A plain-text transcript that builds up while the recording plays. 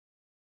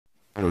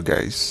Hello,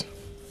 guys.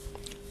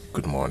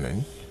 Good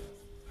morning,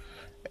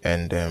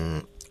 and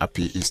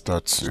happy Easter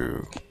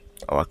to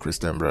our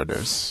Christian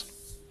brothers.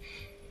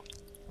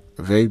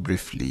 Very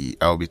briefly,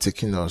 I'll be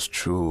taking us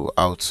through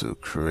how to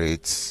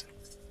create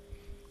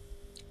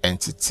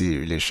entity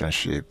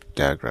relationship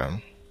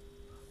diagram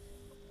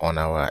on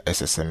our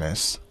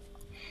SSMS,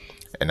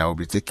 and I'll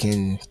be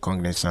taking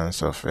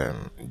cognizance of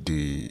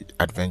the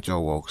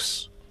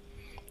AdventureWorks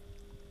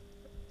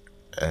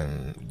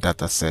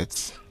data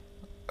set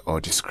or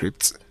the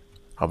script.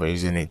 I'll be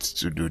using it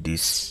to do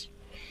this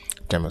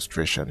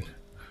demonstration.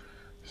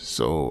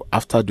 So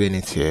after doing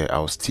it here,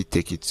 I'll still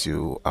take it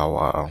to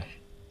our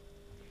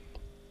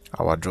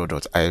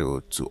draw.io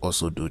to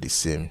also do the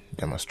same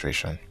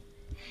demonstration.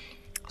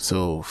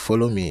 So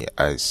follow me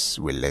as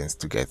we learn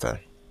together.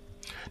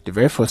 The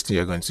very first thing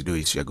you're going to do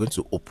is you're going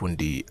to open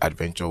the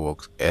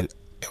AdventureWorks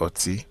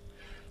LLT,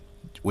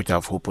 which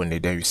I've opened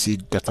it. Then you see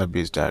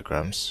database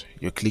diagrams.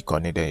 You click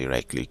on it, then you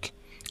right click.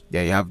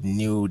 Then you have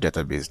new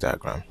database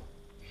diagram.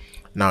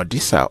 Now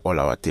these are all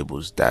our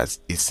tables that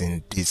is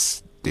in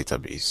this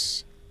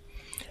database.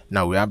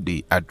 Now we have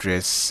the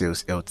address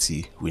sales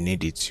LT. We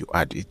need it, you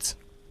add it.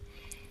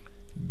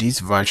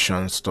 This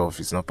version stuff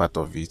is not part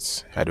of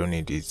it. I don't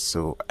need it,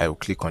 so I will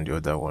click on the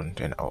other one,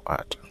 then I'll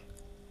add.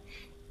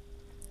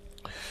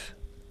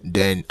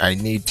 Then I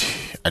need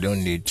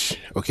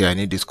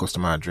this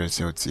customer address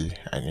LT.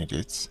 I need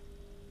it.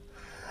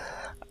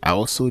 I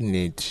also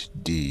need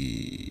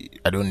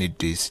I don't need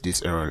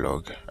this error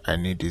log. I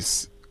need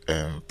this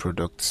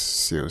product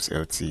sales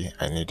LT.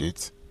 I need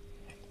it.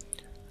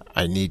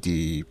 I need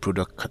the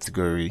product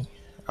category.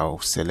 I'll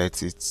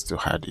select it to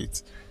add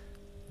it.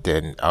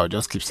 Then I'll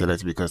just keep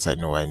selecting because I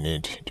know I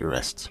need the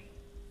rest.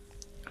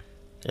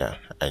 Yeah,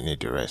 I need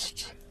the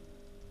rest.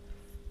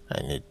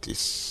 I need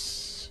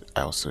this.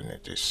 I also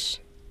need this.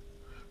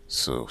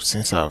 So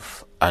since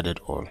I've added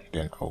all,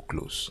 then I'll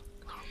close.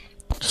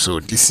 So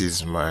this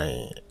is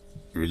my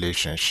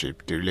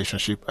relationship. The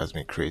relationship has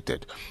been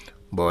created,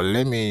 but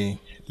let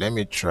me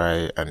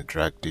try and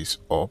drag this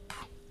up.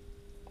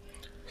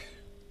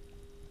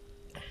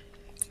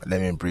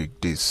 Let me bring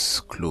this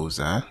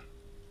closer.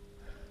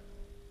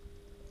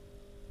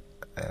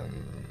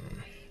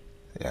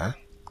 Yeah,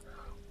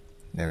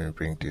 let me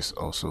bring this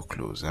also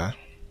closer.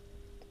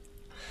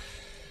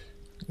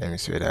 Let me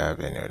see whether I have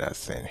any other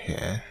thing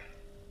here.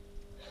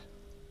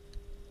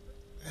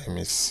 Let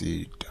me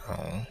see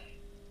down.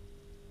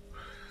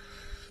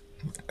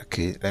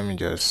 Okay, let me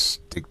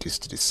just take this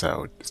to the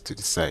side.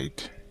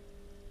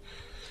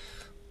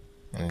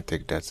 Let me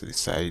take that to the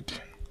side.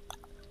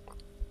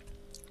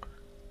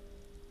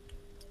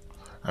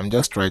 I'm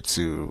just trying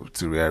to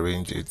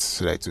rearrange it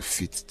so that it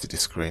fit to the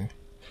screen.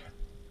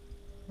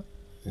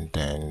 And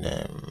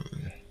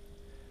then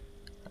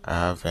I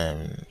have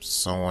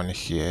someone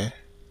here.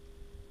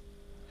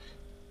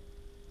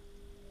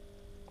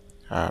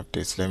 I have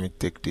this. Let me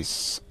take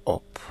this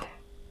up.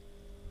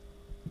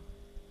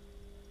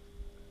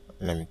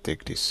 Let me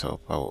take this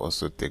up. I will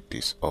also take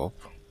this up.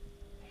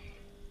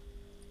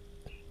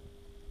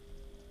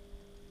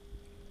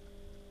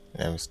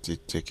 Let me still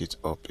take it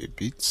up a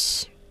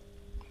bit.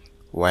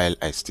 While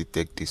I still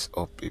take this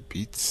up a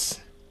bit,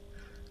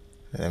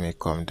 let me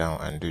come down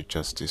and do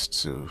justice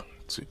to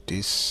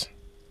this.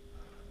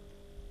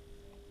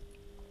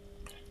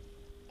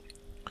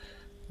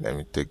 Let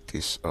me take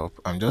this up.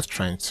 I'm just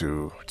trying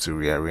to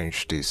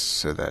rearrange this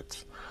so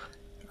that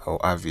I'll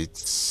have it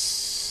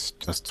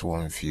just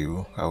one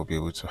view. I'll be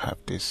able to have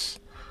this.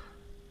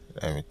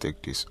 Let me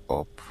take this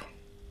up.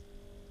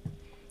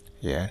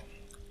 Yeah.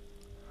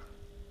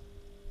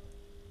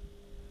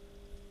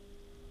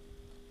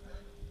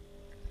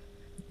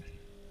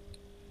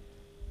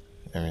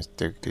 Let me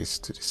take this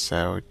to the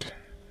side.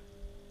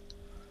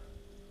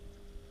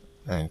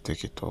 Let me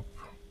take it up.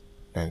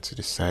 Then to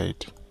the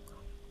side.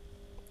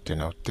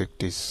 Then I'll take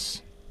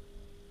this.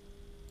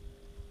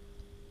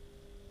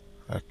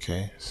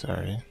 Okay,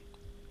 sorry.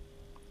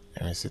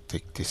 Let me still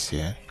take this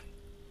here.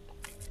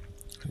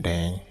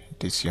 Then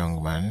this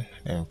young man,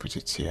 let me put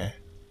it here.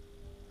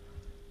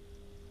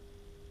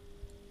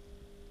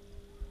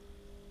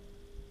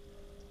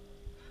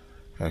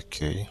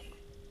 Okay.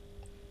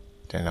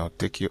 Then I'll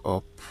take you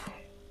up.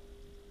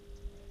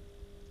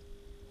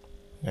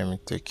 Let me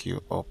take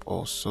you up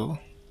also.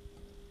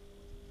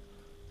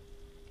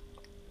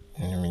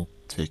 Let me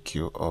take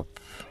you up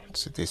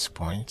to this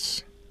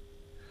point.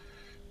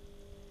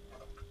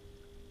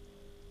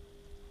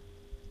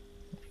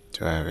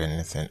 Do I have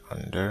anything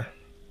under?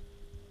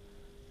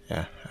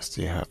 Yeah, I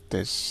still have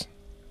this.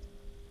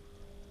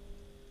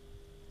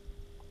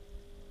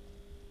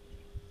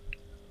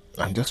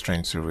 I'm just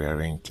trying to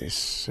rearrange this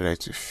so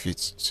that it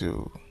fits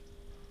to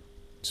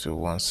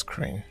one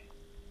screen.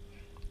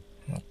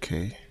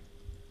 Okay.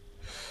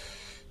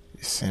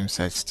 It seems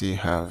I still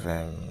have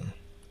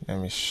let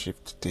me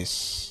shift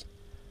this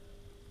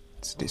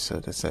to this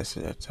other side so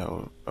that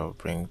I'll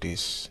bring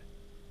this.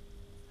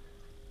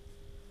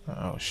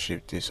 I'll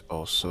shift this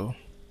also.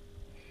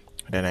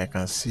 Then I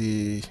can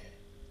see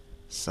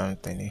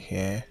something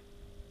here.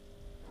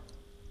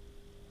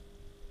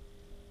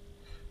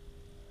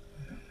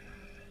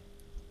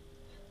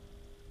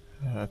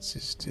 What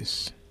is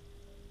this?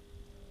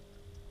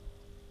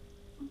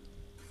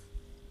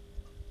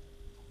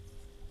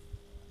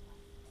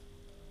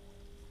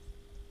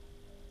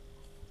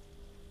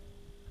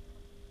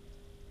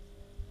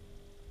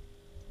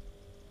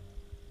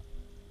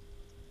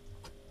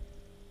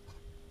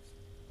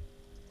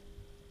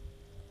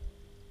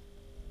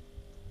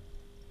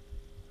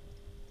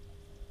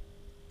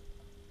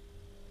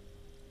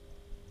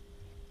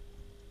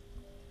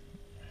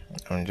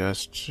 I'm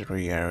just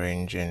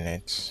rearranging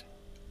it.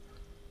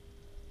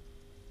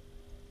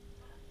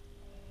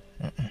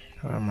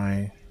 Why am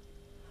I?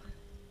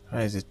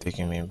 Why is it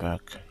taking me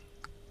back?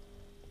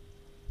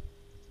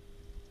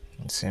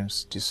 It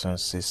seems this one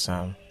says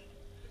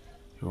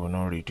it will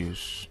not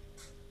reduce.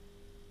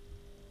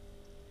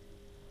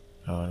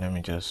 Oh, let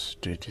me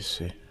just do it this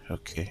way.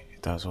 Okay,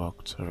 it has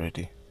worked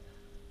already.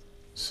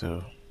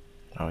 So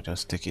I'll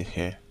just take it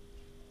here.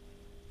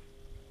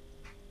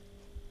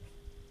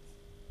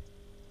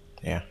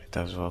 Yeah, it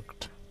has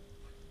worked.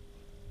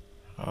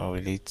 Oh,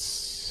 will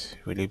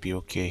it be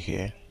okay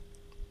here?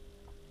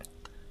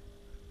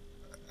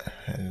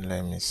 And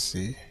let me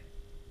see.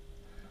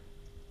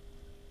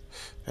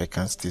 I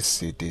can still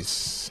see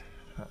this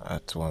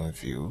at one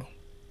view.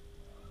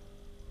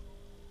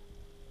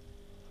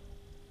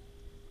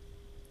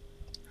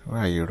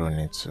 Where are you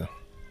running to?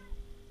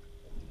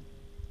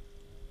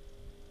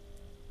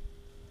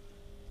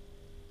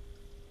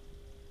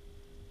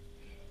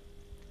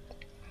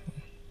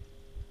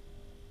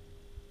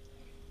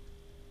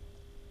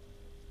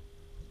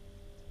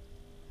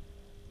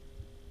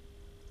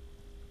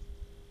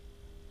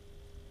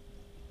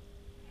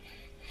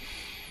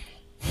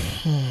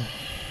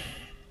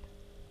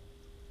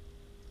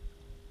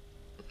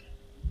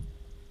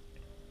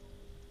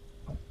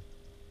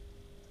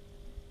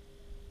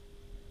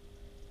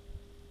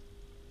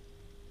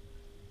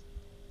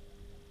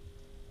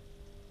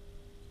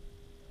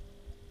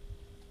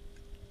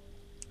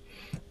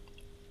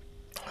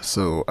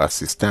 So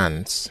as it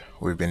stands,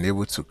 we've been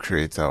able to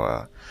create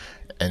our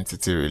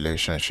entity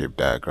relationship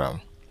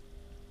diagram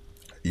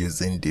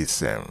using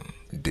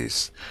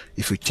this.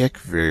 If you check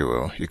very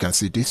well, you can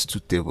see these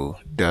two tables.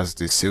 There's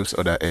the sales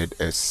order head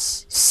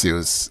as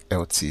sales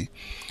LT.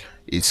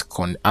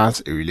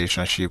 Has a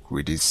relationship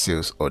with the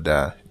sales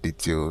order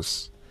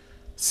details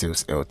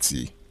sales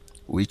LT,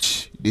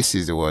 which this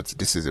is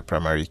the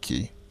primary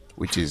key,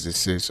 which is the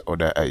sales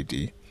order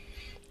ID,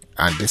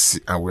 and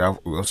we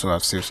also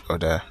have sales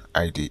order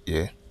ID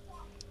here,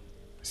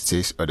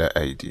 sales order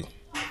ID.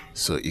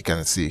 So you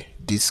can see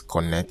this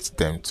connects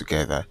them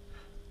together.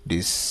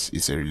 This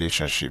is a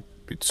relationship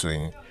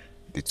between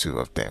the two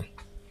of them.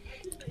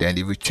 Then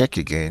if we check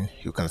again,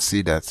 you can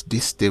see that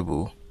this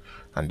table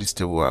and this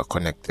table are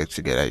connected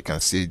together. You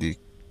can see the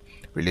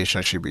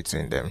relationship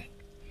between them.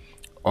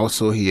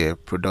 Also here,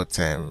 product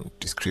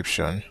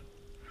description.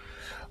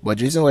 But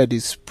the reason why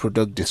this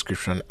product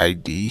description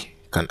ID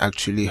can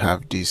actually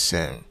have this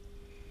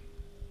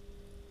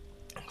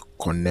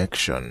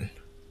connection,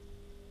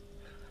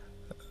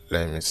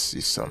 let me see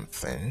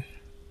something.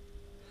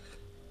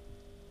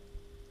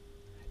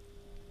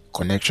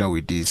 Connection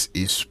with this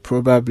is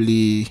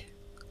probably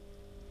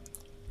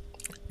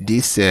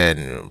this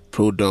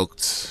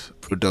product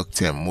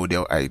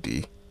model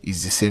ID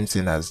is the same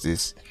thing as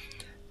this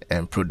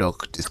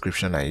product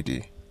description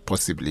ID.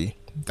 Possibly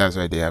that's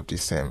why they have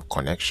this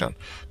connection,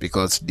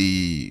 because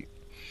the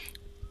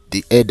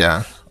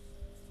header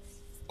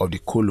of the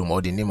column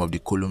or the name of the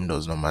column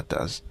does not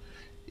matters.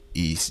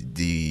 Is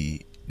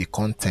the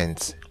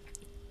content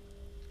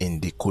in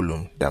the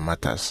column that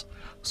matters.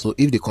 So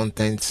if the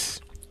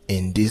content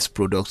in this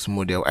product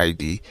model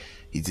ID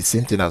is the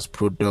same thing as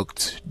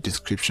product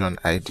description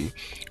ID,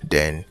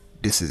 then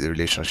this is the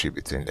relationship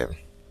between them.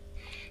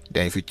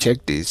 Then if you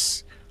check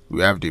this,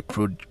 we have the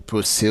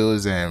pro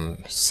sales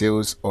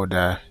sales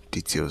order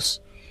details.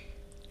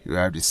 You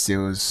have the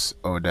sales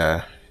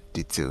order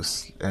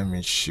details. Let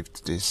me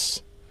shift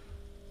this.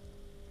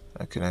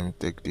 Okay, let me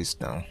take this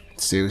down.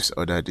 Sales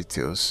order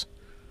details.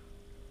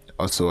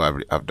 Also,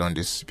 I've done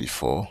this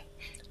before.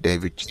 Then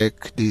if you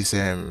check this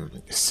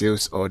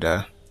sales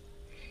order,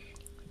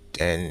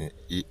 then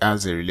it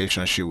has a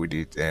relationship with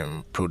it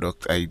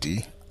product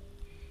ID.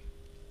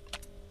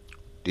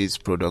 This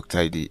product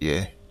ID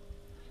here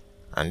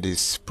and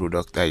this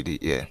product ID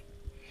here.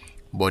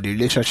 But the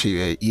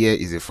relationship here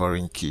is a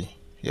foreign key.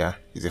 Yeah,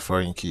 it's a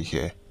foreign key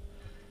here.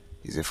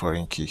 It's a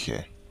foreign key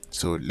here.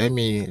 So let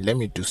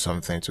me do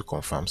something to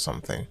confirm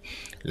something.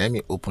 Let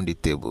me open the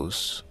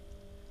tables.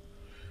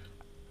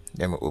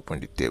 Let me open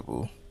the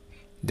table.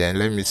 Then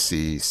let me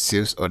see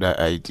sales order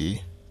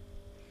ID.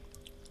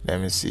 Let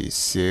me see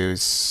sales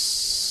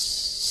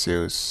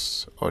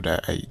order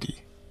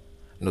ID.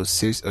 No,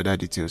 sales order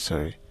details,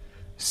 sorry.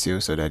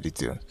 Sales order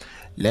details.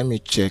 Let me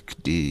check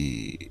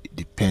the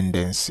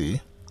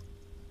dependency.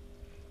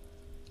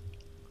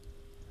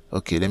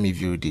 Okay, let me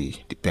view the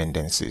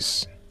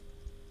dependencies.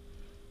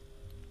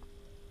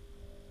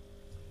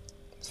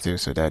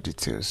 Sales order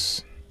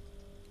details.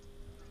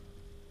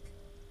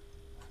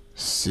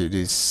 See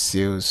this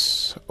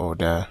sales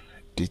order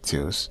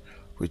details.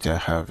 which I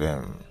have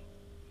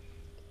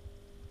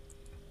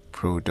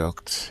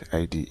product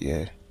ID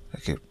here.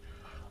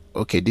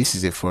 Okay, this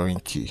is a foreign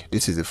key.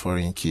 This is a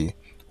foreign key.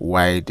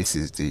 Why this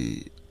is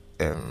the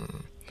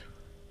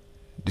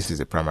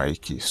primary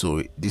key.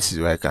 So this is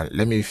where I can,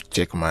 let me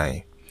check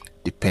my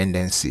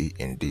dependency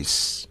in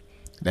this.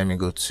 Let me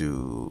go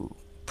to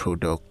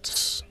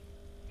products,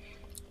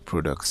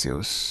 product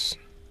sales,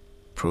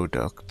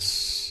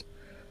 products,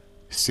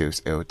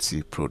 sales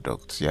LT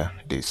products. Yeah,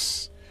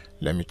 this.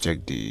 Let me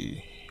check the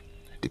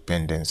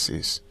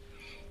dependencies.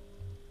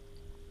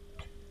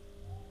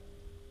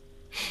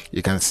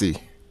 You can see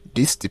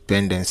this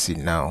dependency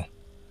now.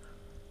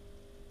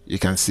 You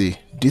can see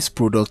this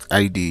product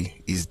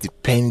ID is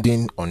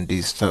depending on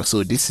this.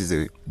 So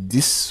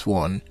this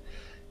one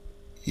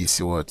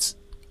is what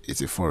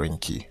is a foreign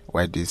key.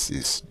 Why this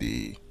is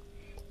the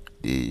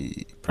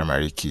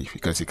primary key,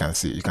 because you can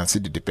see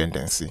the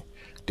dependency.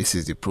 This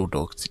is the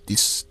product.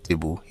 This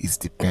table is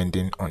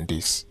depending on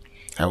this.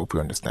 I hope you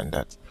understand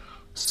that.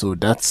 So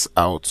that's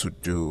how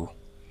to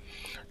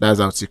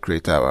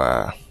create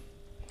our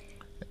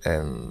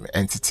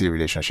entity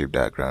relationship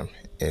diagram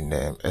in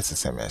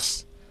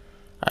SSMS.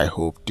 I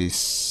hope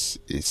this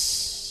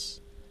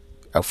is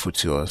helpful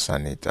to us,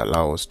 and it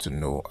allows us to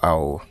know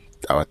how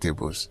our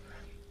tables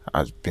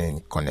has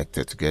been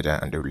connected together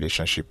and the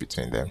relationship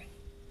between them.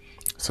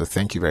 So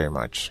thank you very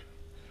much.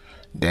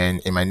 Then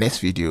in my next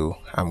video,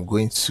 I'm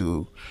going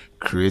to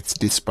create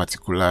this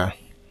particular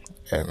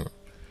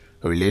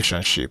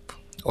relationship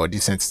or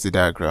this entity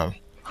diagram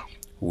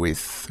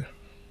with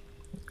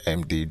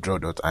the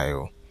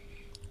draw.io.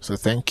 So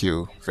thank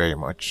you very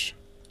much.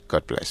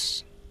 God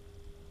bless.